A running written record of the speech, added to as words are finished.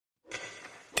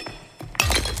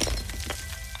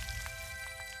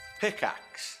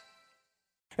Pickaxe.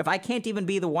 If I can't even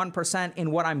be the 1%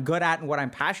 in what I'm good at and what I'm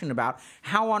passionate about,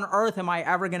 how on earth am I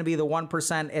ever going to be the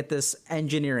 1% at this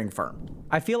engineering firm?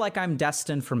 I feel like I'm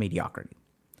destined for mediocrity.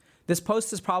 This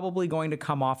post is probably going to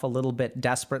come off a little bit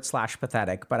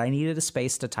desperate/pathetic, but I needed a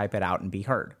space to type it out and be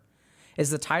heard. As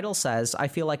the title says, I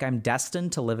feel like I'm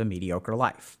destined to live a mediocre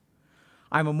life.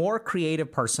 I'm a more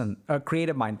creative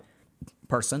mind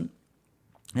person,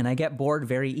 and I get bored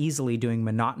very easily doing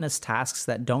monotonous tasks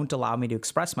that don't allow me to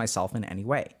express myself in any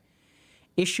way.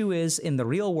 Issue is, in the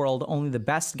real world, only the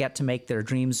best get to make their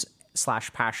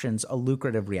dreams/passions a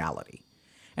lucrative reality.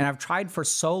 And I've tried for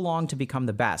so long to become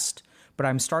the best, but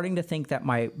I'm starting to think that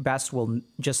my best will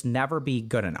just never be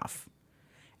good enough.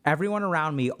 Everyone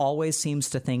around me always seems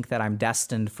to think that I'm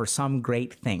destined for some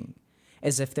great thing,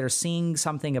 as if they're seeing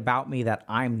something about me that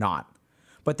I'm not.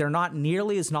 But they're not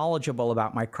nearly as knowledgeable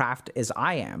about my craft as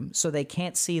I am, so they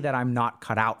can't see that I'm not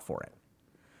cut out for it.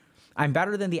 I'm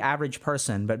better than the average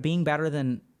person, but being better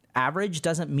than average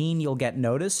doesn't mean you'll get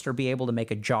noticed or be able to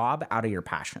make a job out of your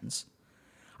passions.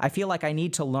 I feel like I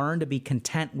need to learn to be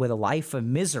content with a life of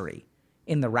misery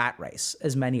in the rat race,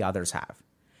 as many others have.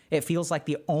 It feels like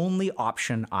the only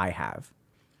option I have.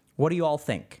 What do you all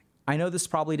think? I know this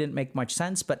probably didn't make much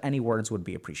sense, but any words would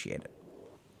be appreciated.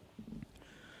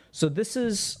 So this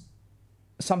is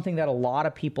something that a lot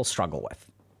of people struggle with.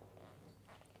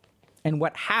 And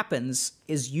what happens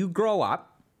is you grow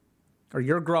up, or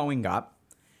you're growing up,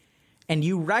 and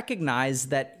you recognize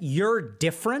that you're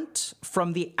different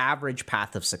from the average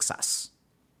path of success.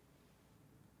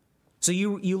 So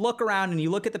you look around and you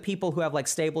look at the people who have like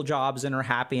stable jobs and are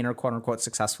happy and are quote unquote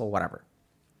successful, whatever.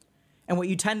 And what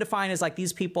you tend to find is like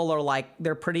these people are like,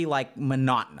 they're pretty like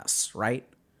monotonous, right?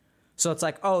 So it's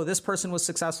like, oh, this person was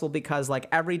successful because like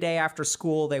every day after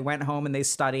school, they went home and they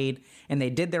studied and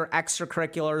they did their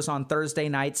extracurriculars on Thursday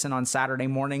nights, and on Saturday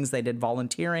mornings, they did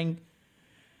volunteering.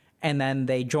 And then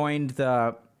they joined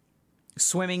the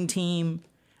swimming team,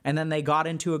 and then they got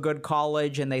into a good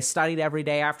college and they studied every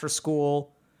day after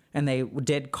school, and they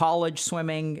did college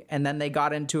swimming, and then they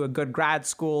got into a good grad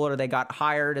school, or they got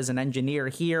hired as an engineer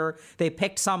here. They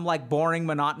picked some like boring,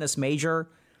 monotonous major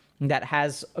that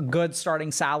has a good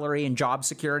starting salary and job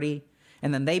security,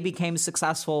 and then they became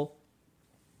successful.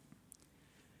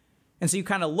 And so you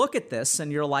kind of look at this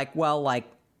and you're like, well, like,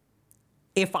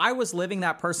 if I was living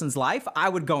that person's life, I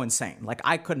would go insane. Like,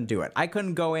 I couldn't do it. I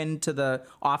couldn't go into the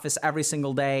office every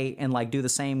single day and like do the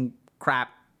same crap,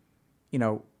 you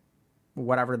know,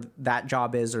 whatever that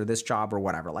job is or this job or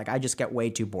whatever. Like, I just get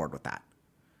way too bored with that.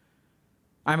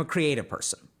 I'm a creative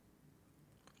person.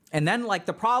 And then like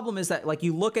the problem is that like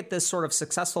you look at this sort of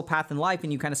successful path in life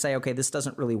and you kind of say, okay, this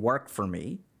doesn't really work for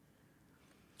me.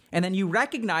 And then you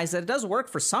recognize that it does work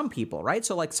for some people, right?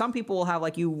 So like some people will have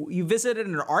like you visited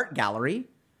an art gallery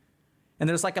and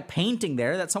there's like a painting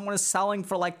there that someone is selling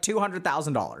for like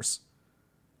 $200,000.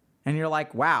 And you're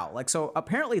like, wow, like, so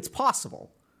apparently it's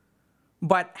possible.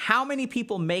 But how many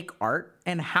people make art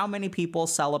and how many people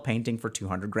sell a painting for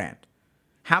 200 grand?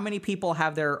 How many people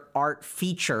have their art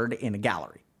featured in a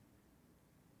gallery?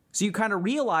 So you kind of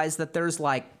realize that there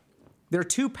are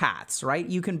two paths, right?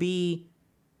 You can be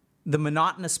the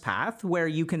monotonous path where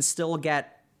you can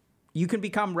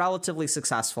become relatively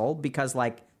successul because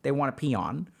like they want to pee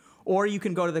on, or you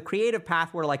can go to the creative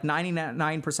path where like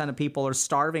 99% of people are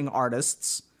starving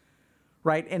artists,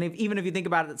 right? And even if you think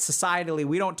about it societally,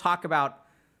 we don't talk about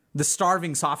the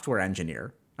starving software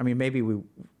engineer. I mean, maybe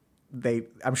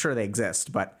I'm sure they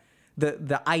exist, but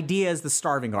the idea is the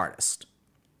starving artist.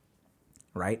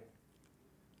 Right?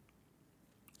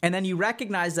 And then you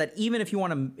recognize that even if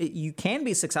you can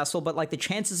be successful, but like the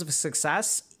chances of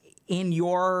success given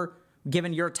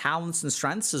your talents and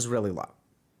strengths is really low.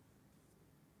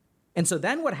 And so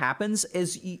then what happens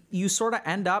is you sort of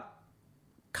end up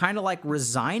kind of like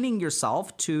resigning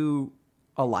yourself to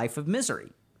a life of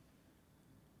misery.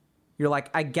 You're like,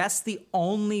 I guess the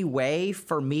only way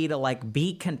for me to like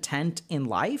be content in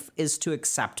life is to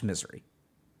accept misery.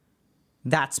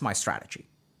 That's my strategy.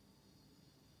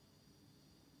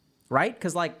 Right?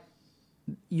 Because like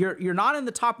you're not in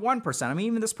the top 1%. I mean,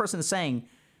 even this person is saying,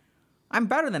 I'm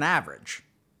better than average,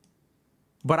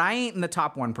 but I ain't in the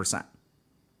top 1%.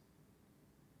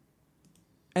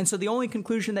 And so the only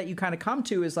conclusion that you kind of come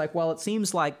to is like, well, it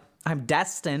seems like I'm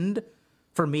destined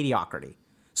for mediocrity.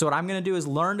 So what I'm going to do is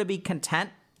learn to be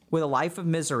content with a life of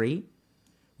misery,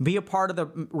 be a part of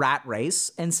the rat race.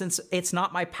 And since it's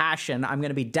not my passion, I'm going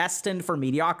to be destined for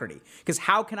mediocrity. Because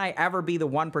how can I ever be the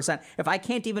 1%? If I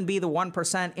can't even be the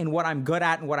 1% in what I'm good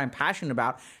at and what I'm passionate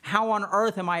about, how on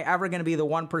earth am I ever going to be the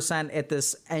 1% at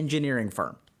this engineering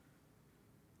firm?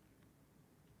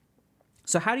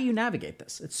 So how do you navigate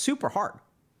this? It's super hard.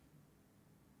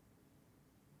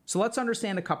 So let's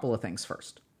understand a couple of things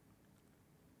first.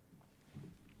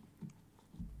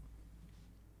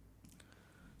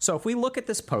 So if we look at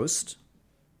this post,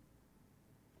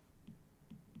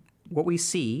 what we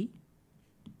see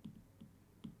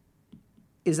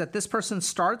is that this person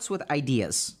starts with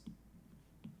ideas.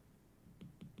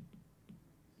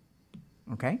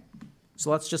 Okay?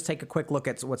 So let's just take a quick look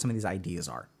at what some of these ideas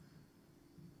are.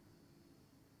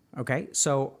 Okay,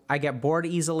 so I get bored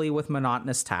easily with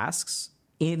monotonous tasks.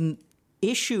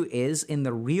 Issue is, in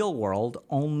the real world,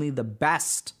 only the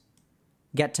best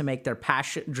get to make their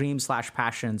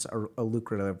dreams/passions a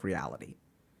lucrative reality.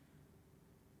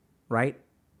 Right?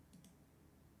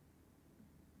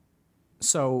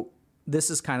 So this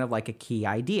is kind of like a key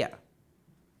idea.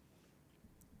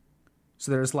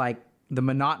 So there's like the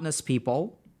monotonous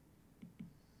people.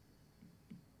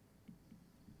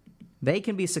 They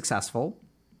can be successful.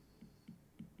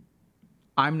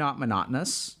 I'm not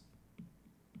monotonous.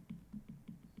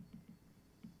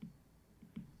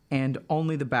 And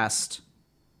only the best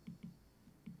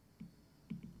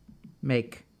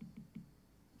make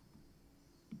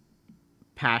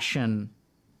passion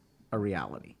a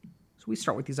reality. So we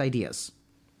start with these ideas.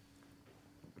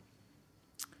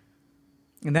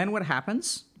 And then what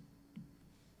happens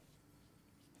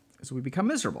is we become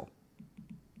miserable.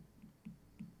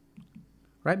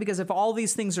 Right? Because if all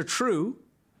these things are true,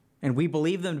 and we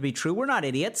believe them to be true, we're not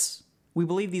idiots. We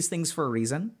believe these things for a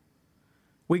reason.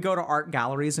 We go to art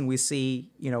galleries and we see,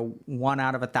 1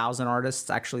 out of 1,000 artists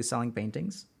actually selling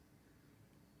paintings.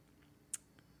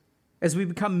 As we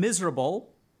become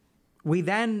miserable, we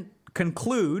then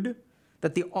conclude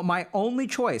that my only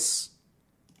choice,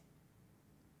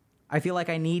 I feel like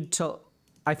I need to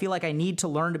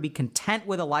learn to be content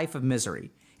with a life of misery.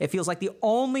 It feels like the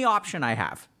only option I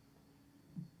have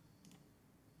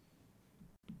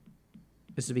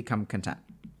is to become content.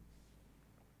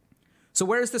 So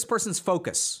where is this person's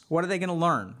focus? What are they going to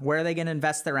learn? Where are they going to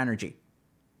invest their energy?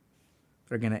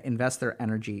 They're going to invest their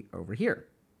energy over here.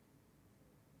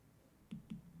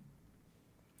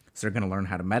 So they're going to learn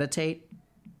how to meditate.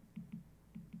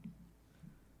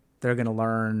 They're going to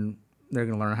learn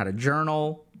how to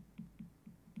journal.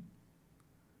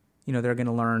 They're going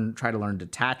to try to learn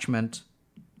detachment.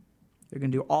 They're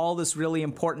going to do all this really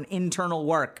important internal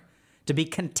work to be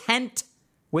content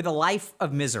with a life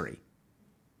of misery.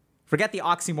 Forget the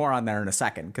oxymoron there in a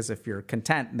second, because if you're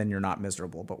content, then you're not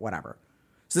miserable, but whatever.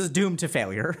 So this is doomed to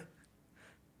failure.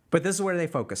 But this is where they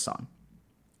focus on.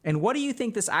 And what do you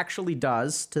think this actually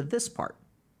does to this part?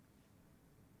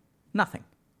 Nothing.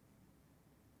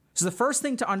 So the first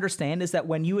thing to understand is that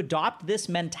when you adopt this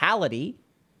mentality,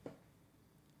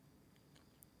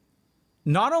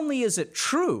 not only is it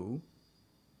true,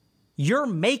 you're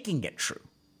making it true.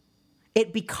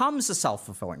 It becomes a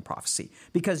self-fulfilling prophecy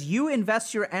because you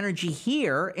invest your energy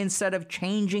here instead of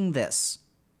changing this.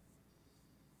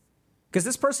 Because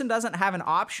this person doesn't have an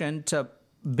option to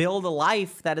build a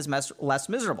life that is less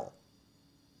miserable.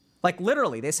 Like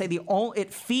literally, they say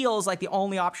it feels like the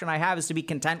only option I have is to be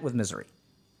content with misery.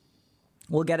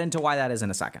 We'll get into why that is in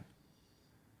a second.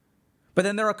 But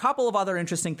then there are a couple of other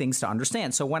interesting things to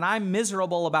understand. So when I'm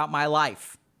miserable about my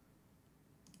life,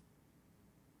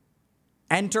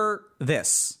 enter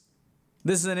this.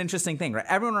 This is an interesting thing, right?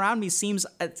 Everyone around me seems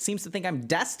to think I'm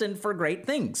destined for great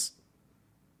things.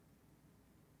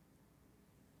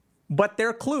 But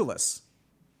they're clueless.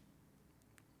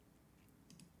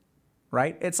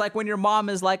 Right? It's like when your mom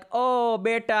is like, "Oh,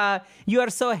 beta, you are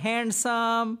so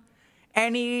handsome.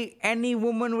 Any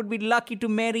woman would be lucky to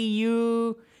marry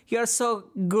you. You're so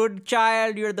good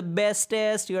child. You're the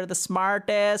bestest. You're the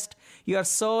smartest. You're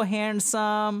so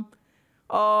handsome.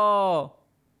 Oh."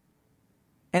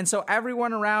 And so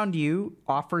everyone around you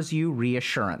offers you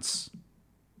reassurance.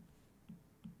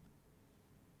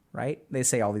 Right? They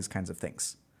say all these kinds of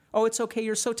things. "Oh, it's okay.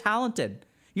 You're so talented.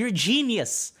 You're a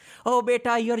genius. Oh,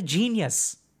 beta, you're a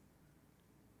genius."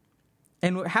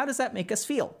 And how does that make us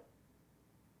feel?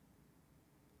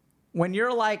 When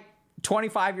you're like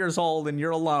 25 years old and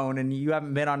you're alone and you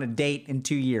haven't been on a date in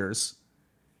 2 years,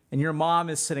 and your mom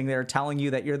is sitting there telling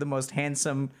you that you're the most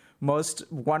handsome, most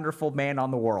wonderful man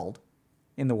in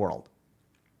the world.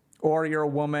 Or you're a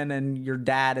woman and your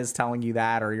dad is telling you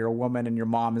that, or you're a woman and your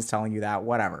mom is telling you that,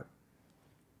 whatever.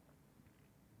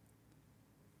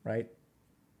 Right?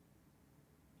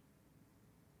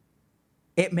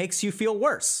 It makes you feel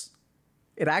worse.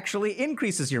 It actually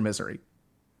increases your misery.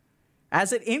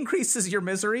 As it increases your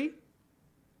misery,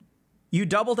 you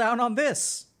double down on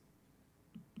this.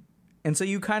 And so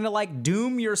you kind of like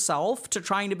doom yourself to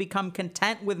trying to become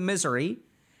content with misery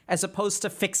as opposed to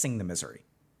fixing the misery.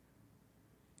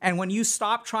 And when you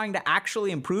stop trying to actually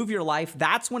improve your life,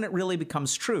 that's when it really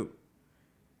becomes true.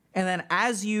 And then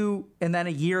and then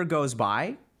a year goes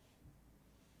by,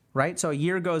 right? So a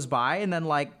year goes by and then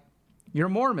like you're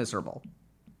more miserable.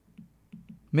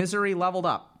 Misery leveled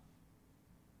up.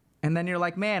 And then you're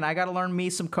like, man, I got to learn me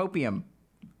some coping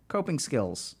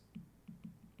skills.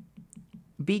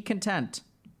 Be content.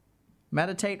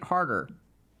 Meditate harder.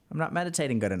 I'm not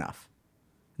meditating good enough.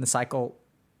 And the cycle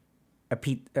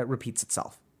repeats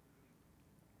itself.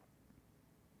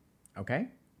 Okay?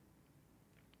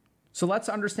 So let's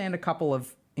understand a couple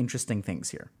of interesting things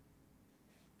here.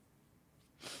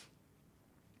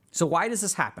 So why does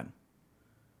this happen?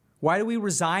 Why do we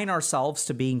resign ourselves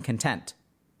to being content?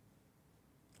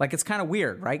 Like, it's kind of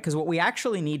weird, right? Because what we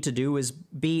actually need to do is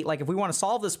be, like, if we want to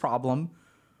solve this problem,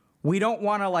 we don't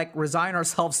want to, like, resign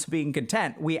ourselves to being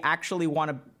content. We actually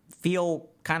want to feel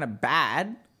kind of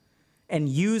bad and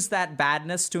use that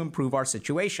badness to improve our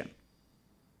situation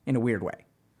in a weird way.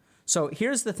 So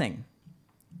here's the thing.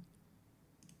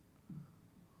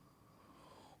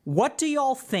 What do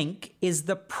y'all think is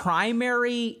the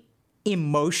primary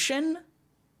emotion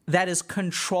that is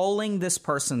controlling this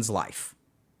person's life?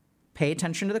 Pay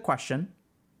attention to the question.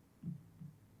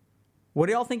 What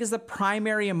do y'all think is the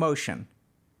primary emotion?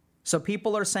 So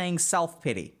people are saying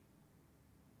self-pity,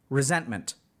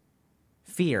 resentment,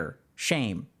 fear,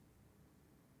 shame.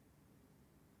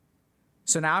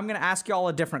 So now I'm going to ask y'all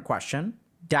a different question.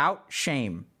 Doubt,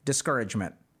 shame,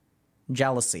 discouragement,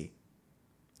 jealousy,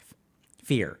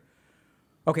 fear.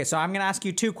 Okay, so I'm going to ask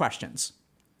you two questions.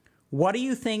 What do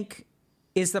you think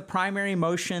is the primary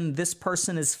emotion this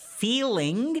person is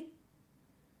feeling?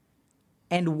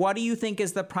 And what do you think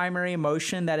is the primary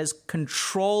emotion that is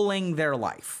controlling their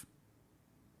life?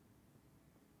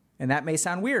 And that may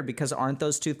sound weird because aren't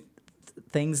those two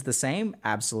things the same?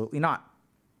 Absolutely not.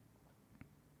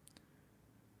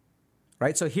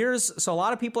 Right? So a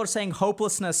lot of people are saying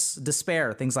hopelessness,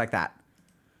 despair, things like that.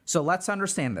 So let's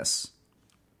understand this.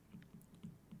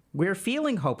 We're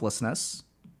feeling hopelessness,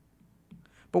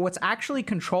 but what's actually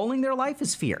controlling their life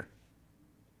is fear.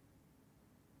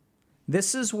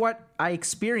 This is what I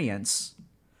experience,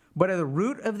 but at the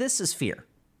root of this is fear.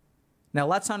 Now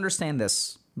let's understand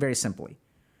this very simply.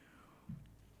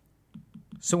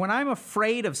 So when I'm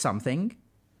afraid of something,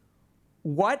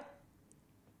 which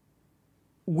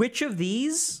of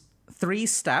these three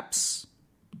steps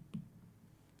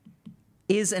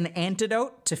is an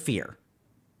antidote to fear?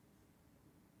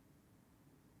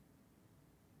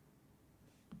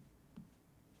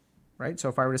 Right? So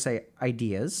if I were to say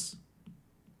ideas,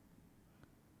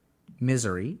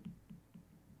 misery,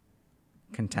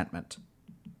 contentment.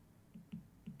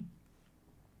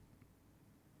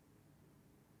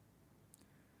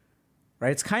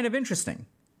 Right? It's kind of interesting.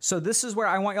 So this is where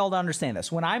I want y'all to understand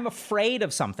this. When I'm afraid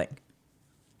of something,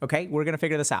 okay, we're going to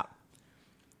figure this out.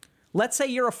 Let's say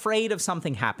you're afraid of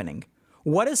something happening.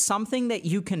 What is something that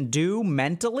you can do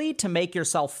mentally to make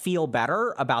yourself feel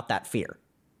better about that fear?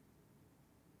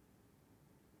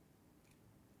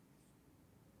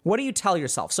 What do you tell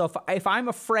yourself? So if I'm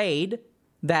afraid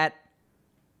that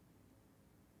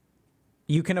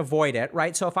you can avoid it,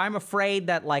 right? So if I'm afraid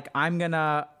that like I'm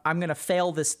gonna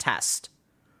fail this test,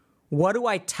 what do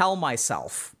I tell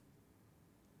myself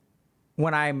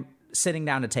when I'm sitting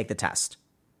down to take the test?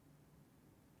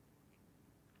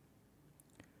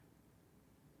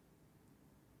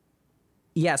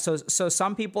 Yeah, so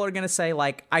some people are gonna say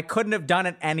like, I couldn't have done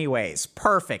it anyways.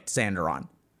 Perfect, Xanderon.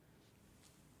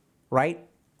 Right?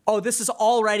 Oh, this is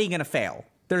already going to fail.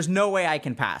 There's no way I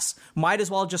can pass. Might as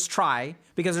well just try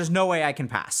because there's no way I can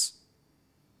pass.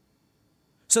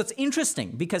 So it's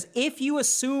interesting because if you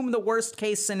assume the worst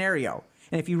case scenario,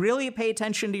 and if you really pay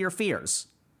attention to your fears,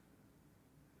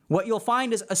 what you'll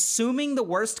find is assuming the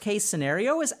worst case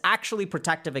scenario is actually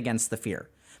protective against the fear.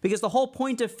 Because the whole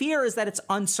point of fear is that it's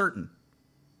uncertain.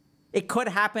 It could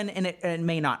happen and it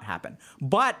may not happen.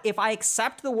 But if I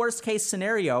accept the worst case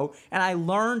scenario and I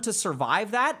learn to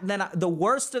survive that, then the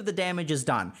worst of the damage is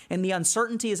done. And the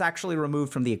uncertainty is actually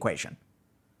removed from the equation.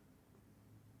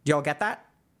 Do y'all get that?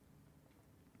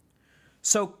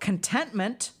 So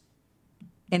contentment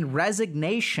and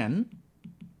resignation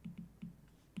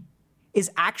is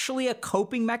actually a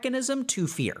coping mechanism to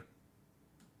fear.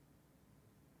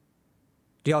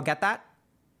 Do y'all get that?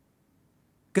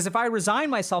 Because if I resign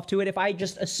myself to it, if I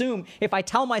just assume, if I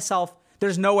tell myself,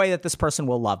 there's no way that this person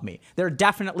will love me, they're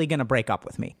definitely going to break up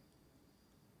with me.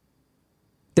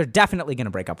 They're definitely going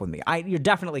to break up with me. You're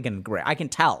definitely going to, I can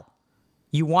tell.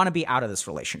 You want to be out of this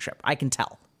relationship. I can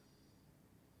tell.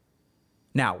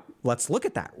 Now, let's look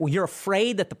at that. Well, you're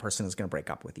afraid that the person is going to break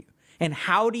up with you. And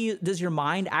how does your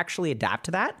mind actually adapt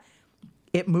to that?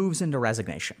 It moves into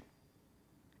resignation.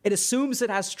 It assumes it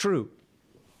has true.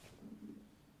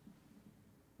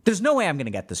 There's no way I'm going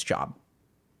to get this job.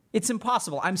 It's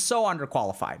impossible. I'm so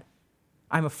underqualified.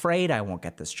 I'm afraid I won't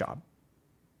get this job.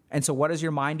 And so what does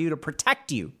your mind do to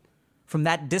protect you from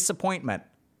that disappointment?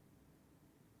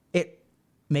 It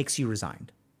makes you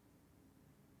resigned.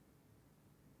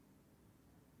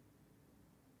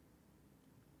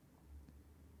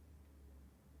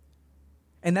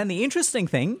 And then the interesting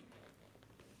thing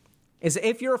is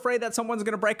if you're afraid that someone's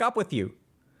going to break up with you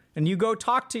and you go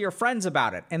talk to your friends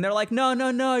about it and they're like,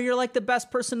 no, you're like the best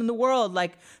person in the world.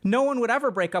 Like no one would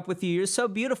ever break up with you. You're so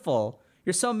beautiful.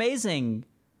 You're so amazing.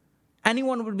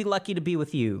 Anyone would be lucky to be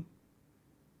with you.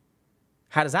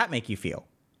 How does that make you feel?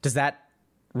 Does that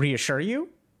reassure you?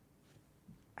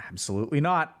 Absolutely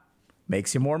not.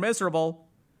 Makes you more miserable.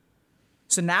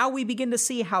 So now we begin to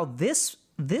see how this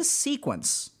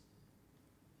sequence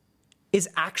is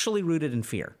actually rooted in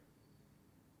fear.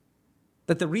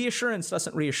 That the reassurance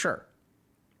doesn't reassure.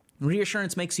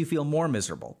 Reassurance makes you feel more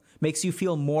miserable, makes you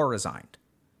feel more resigned.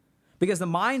 Because the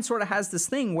mind sort of has this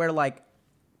thing where like,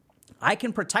 I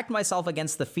can protect myself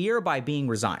against the fear by being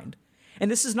resigned. And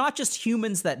this is not just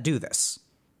humans that do this,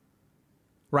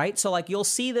 right? So like you'll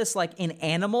see this like in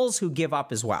animals who give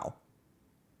up as well.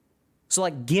 So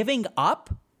like giving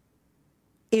up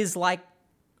is like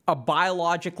a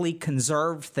biologically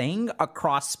conserved thing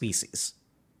across species.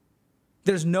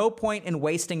 There's no point in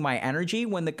wasting my energy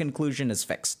when the conclusion is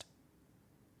fixed.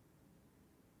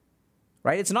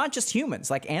 Right? It's not just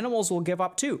humans, like animals will give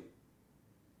up too.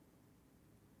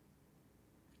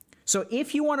 So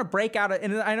if you want to break out,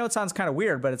 and I know it sounds kind of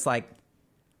weird, but it's like,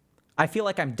 I feel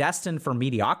like I'm destined for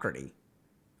mediocrity.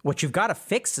 What you've got to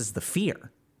fix is the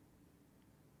fear.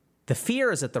 The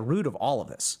fear is at the root of all of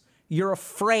this. You're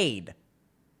afraid.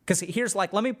 Because here's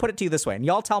like, let me put it to you this way, and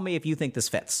y'all tell me if you think this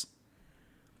fits.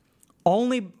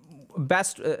 Only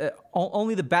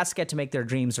the best get to make their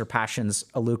dreams or passions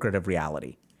a lucrative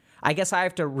reality. I guess I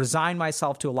have to resign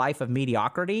myself to a life of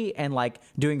mediocrity and like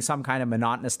doing some kind of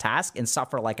monotonous task and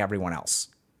suffer like everyone else.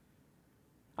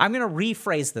 I'm going to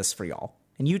rephrase this for y'all,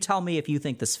 and you tell me if you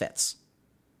think this fits.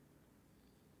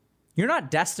 You're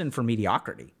not destined for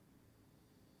mediocrity.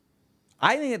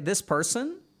 I think that this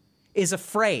person is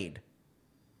afraid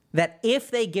that if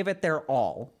they give it their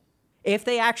all, if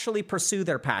they actually pursue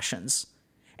their passions,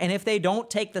 and if they don't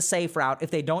take the safe route, if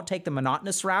they don't take the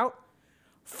monotonous route,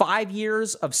 5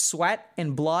 years of sweat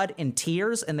and blood and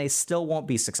tears, and they still won't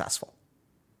be successful.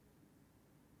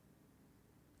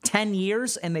 10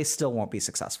 years, and they still won't be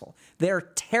successful. They're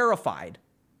terrified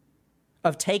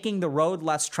of taking the road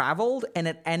less traveled and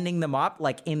it ending them up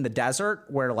like in the desert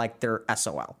where like they're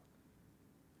SOL.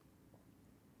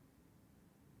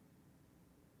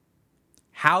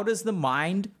 How does the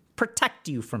mind protect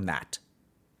you from that?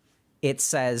 It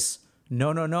says,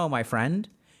 no, my friend.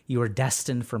 You are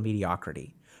destined for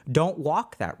mediocrity. Don't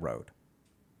walk that road.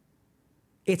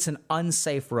 It's an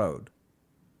unsafe road.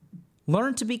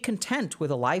 Learn to be content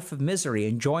with a life of misery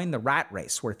and join the rat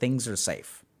race where things are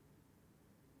safe.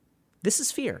 This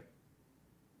is fear.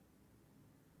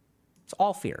 It's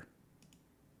all fear.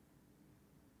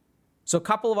 So a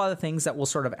couple of other things that we'll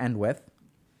sort of end with.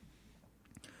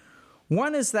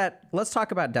 One is that, let's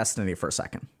talk about destiny for a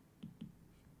second.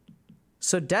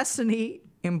 So destiny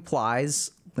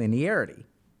implies linearity,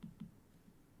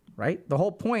 right? The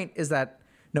whole point is that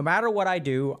no matter what I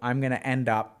do, I'm going to end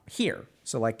up here.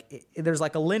 So like there's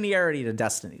like a linearity to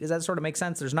destiny. Does that sort of make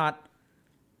sense? There's not,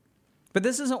 but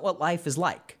this isn't what life is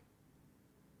like,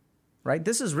 right?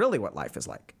 This is really what life is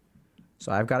like.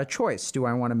 So I've got a choice. Do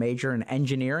I want to major in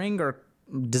engineering or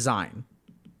design?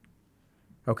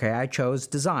 Okay, I chose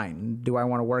design. Do I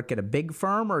want to work at a big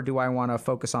firm or do I want to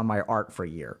focus on my art for a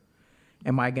year?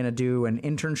 Am I going to do an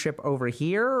internship over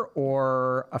here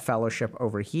or a fellowship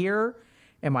over here?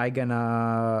 Am I going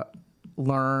to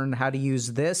learn how to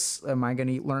use this? Am I going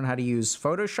to learn how to use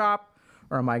Photoshop?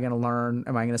 Or am I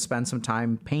going to spend some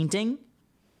time painting?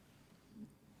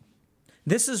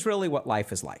 This is really what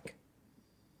life is like.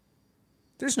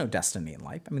 There's no destiny in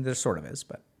life. I mean, there sort of is,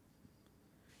 but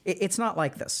it's not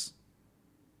like this.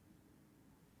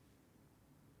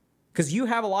 Because you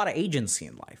have a lot of agency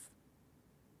in life.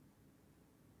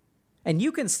 And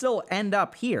you can still end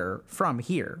up here from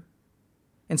here.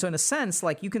 And so in a sense,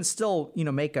 like you can still,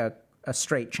 make a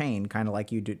straight chain kind of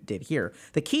like you did here.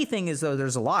 The key thing is, though,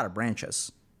 there's a lot of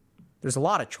branches. There's a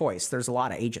lot of choice. There's a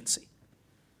lot of agency.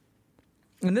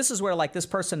 And this is where like this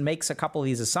person makes a couple of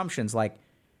these assumptions. Like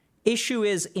issue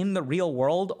is, in the real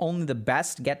world, only the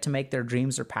best get to make their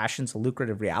dreams or passions a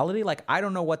lucrative reality. Like, I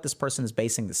don't know what this person is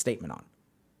basing the statement on.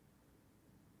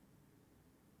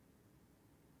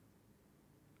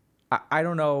 I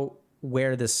don't know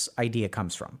where this idea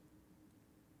comes from.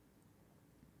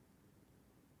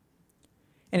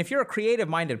 And if you're a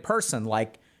creative-minded person,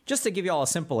 like, just to give you all a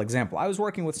simple example, I was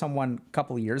working with someone a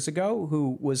couple of years ago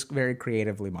who was very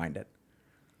creatively minded.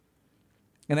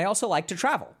 And they also like to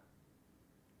travel.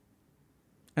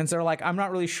 And so they're like, I'm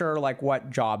not really sure, like, what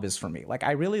job is for me. Like,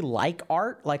 I really like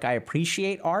art, like, I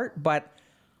appreciate art, but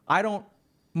I don't,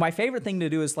 my favorite thing to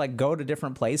do is, like, go to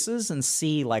different places and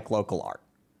see, like, local art.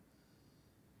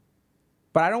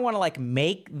 But I don't want to, like,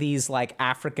 make these, like,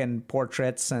 African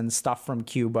portraits and stuff from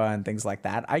Cuba and things like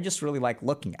that. I just really like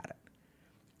looking at it.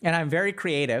 And I'm very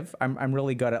creative. I'm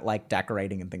really good at, like,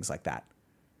 decorating and things like that.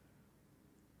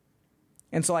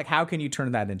 And so, like, how can you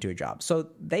turn that into a job? So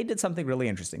they did something really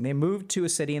interesting. They moved to a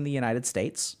city in the United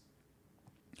States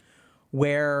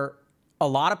where a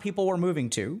lot of people were moving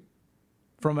to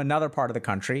from another part of the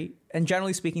country. And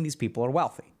generally speaking, these people are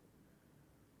wealthy.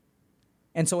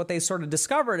 And so what they sort of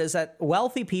discovered is that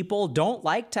wealthy people don't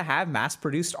like to have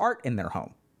mass-produced art in their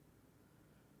home.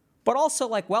 But also,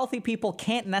 like, wealthy people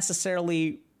can't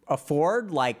necessarily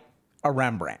afford, like, a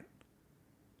Rembrandt.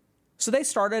 So they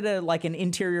started an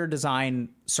interior design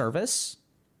service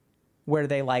where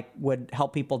they, like, would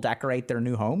help people decorate their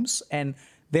new homes. And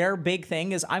their big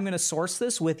thing is, I'm going to source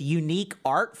this with unique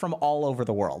art from all over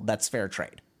the world. That's fair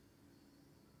trade.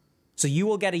 So you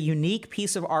will get a unique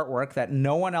piece of artwork that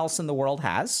no one else in the world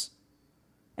has.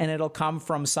 And it'll come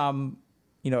from some,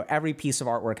 every piece of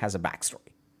artwork has a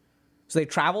backstory. So they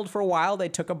traveled for a while. They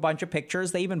took a bunch of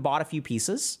pictures. They even bought a few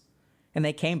pieces. And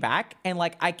they came back, and,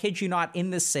 like, I kid you not,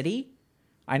 in this city,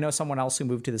 I know someone else who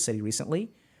moved to the city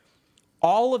recently,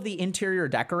 all of the interior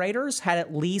decorators had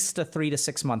at least a 3 to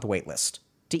 6 month wait list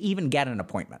to even get an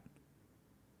appointment.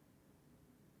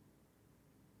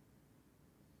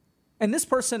 And this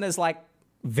person is, like,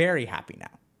 very happy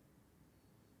now.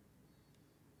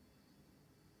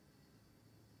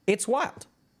 It's wild.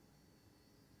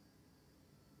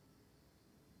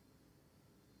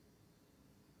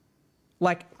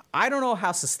 Like, I don't know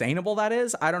how sustainable that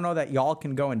is. I don't know that y'all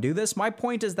can go and do this. My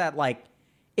point is that, like,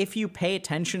 if you pay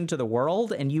attention to the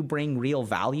world and you bring real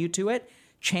value to it,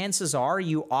 chances are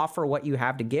you offer what you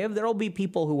have to give, there'll be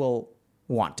people who will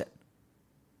want it.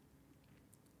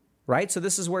 Right? So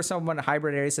this is where someone in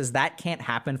Hybrid Area says that can't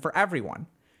happen for everyone.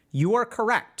 You are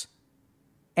correct.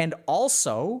 And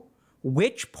also,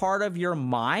 which part of your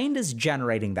mind is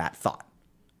generating that thought?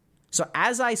 So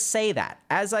as I say that,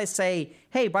 as I say,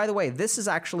 hey, by the way, this is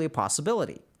actually a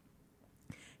possibility.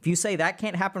 If you say that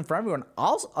can't happen for everyone,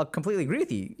 I'll completely agree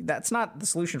with you. That's not the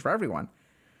solution for everyone.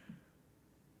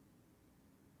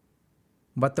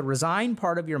 But the resigned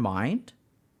part of your mind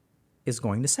is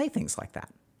going to say things like that,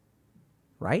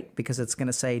 right? Because it's going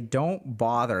to say, don't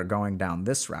bother going down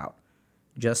this route.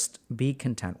 Just be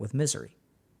content with misery.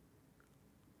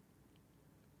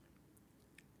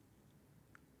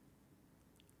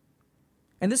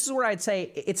 And this is where I'd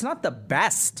say it's not the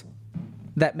best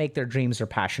that make their dreams or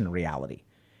passion a reality.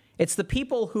 It's the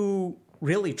people who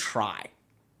really try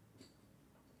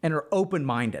and are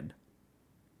open-minded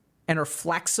and are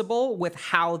flexible with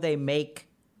how they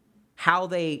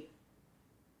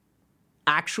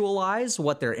actualize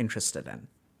what they're interested in.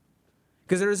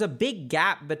 Because there's a big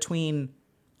gap between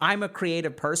I'm a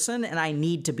creative person and I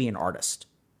need to be an artist.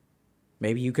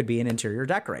 Maybe you could be an interior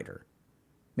decorator.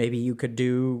 Maybe you could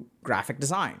do graphic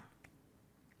design.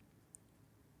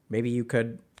 Maybe you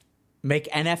could make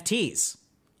NFTs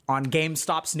on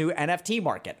GameStop's new NFT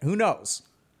market. Who knows?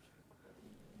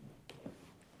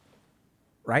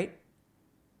 Right?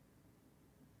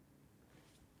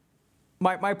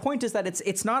 My point is that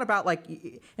it's not about,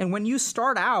 like, and when you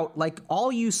start out, like,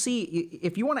 all you see,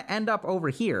 if you want to end up over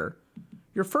here,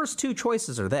 your first two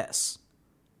choices are this.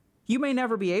 You may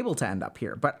never be able to end up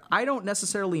here, but I don't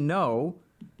necessarily know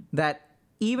that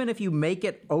even if you make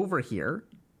it over here,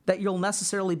 that you'll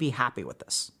necessarily be happy with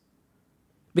this.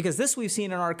 Because this we've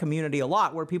seen in our community a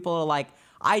lot, where people are like,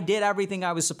 I did everything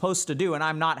I was supposed to do and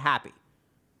I'm not happy.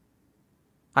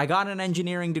 I got an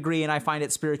engineering degree and I find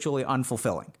it spiritually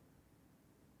unfulfilling.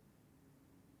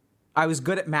 I was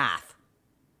good at math,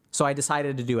 so I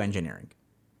decided to do engineering.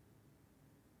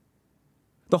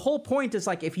 The whole point is,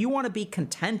 like, if you want to be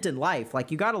content in life,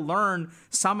 like, you got to learn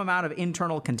some amount of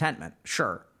internal contentment,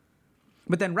 sure.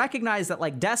 But then recognize that,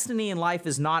 like, destiny in life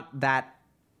is not that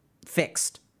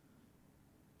fixed.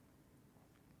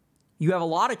 You have a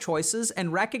lot of choices,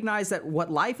 and recognize that what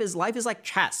life is like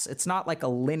chess. It's not like a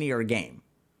linear game.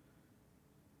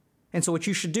 And so what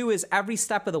you should do is every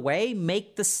step of the way,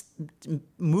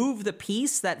 move the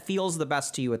piece that feels the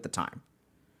best to you at the time.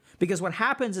 Because what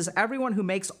happens is everyone who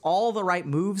makes all the right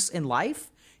moves in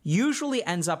life usually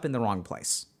ends up in the wrong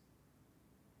place.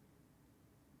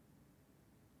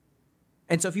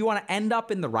 And so if you want to end up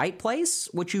in the right place,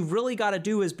 what you've really got to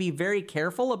do is be very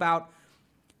careful about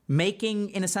making,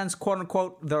 in a sense, quote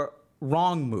unquote, the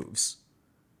wrong moves,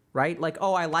 right? Like,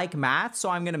 oh, I like math, so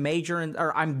I'm going to major in,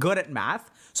 or I'm good at math,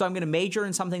 so I'm going to major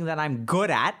in something that I'm good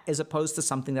at as opposed to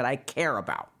something that I care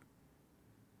about.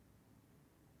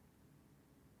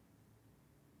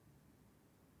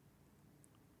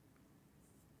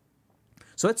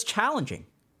 So it's challenging.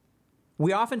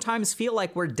 We oftentimes feel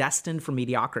like we're destined for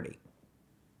mediocrity.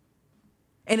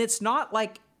 And it's not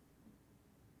like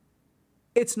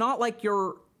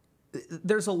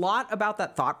there's a lot about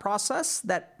that thought process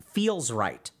that feels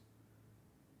right.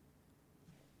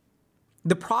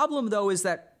 The problem, though, is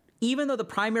that even though the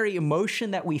primary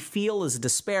emotion that we feel is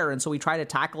despair, and so we try to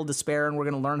tackle despair and we're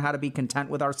going to learn how to be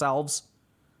content with ourselves.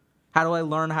 How do I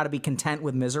learn how to be content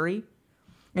with misery?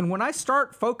 And when I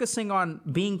start focusing on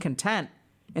being content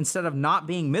instead of not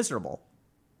being miserable,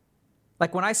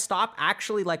 like when I stop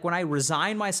actually, like when I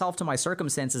resign myself to my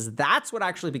circumstances, that's what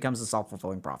actually becomes a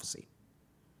self-fulfilling prophecy.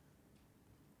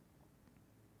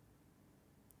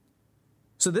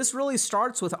 So this really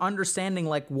starts with understanding,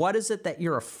 like, what is it that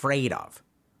you're afraid of?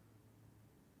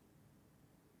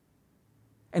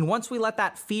 And once we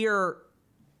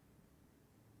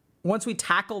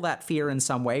tackle that fear in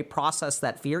some way, process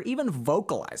that fear, even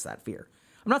vocalize that fear.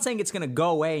 I'm not saying it's going to go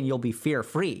away and you'll be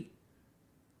fear-free.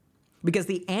 Because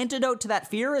the antidote to that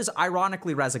fear is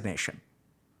ironically resignation.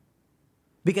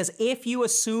 Because if you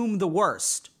assume the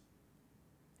worst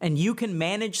and you can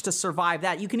manage to survive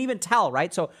that, you can even tell,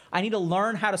 right? So I need to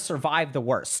learn how to survive the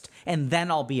worst and then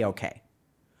I'll be okay.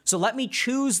 So let me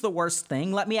choose the worst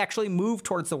thing. Let me actually move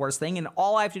towards the worst thing. And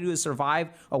all I have to do is survive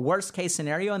a worst case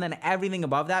scenario. And then everything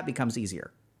above that becomes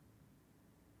easier.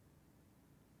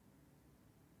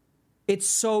 It's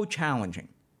so challenging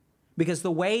because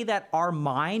the way that our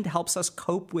mind helps us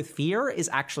cope with fear is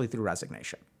actually through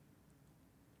resignation.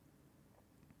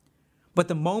 But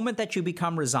the moment that you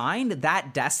become resigned,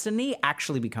 that destiny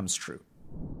actually becomes true.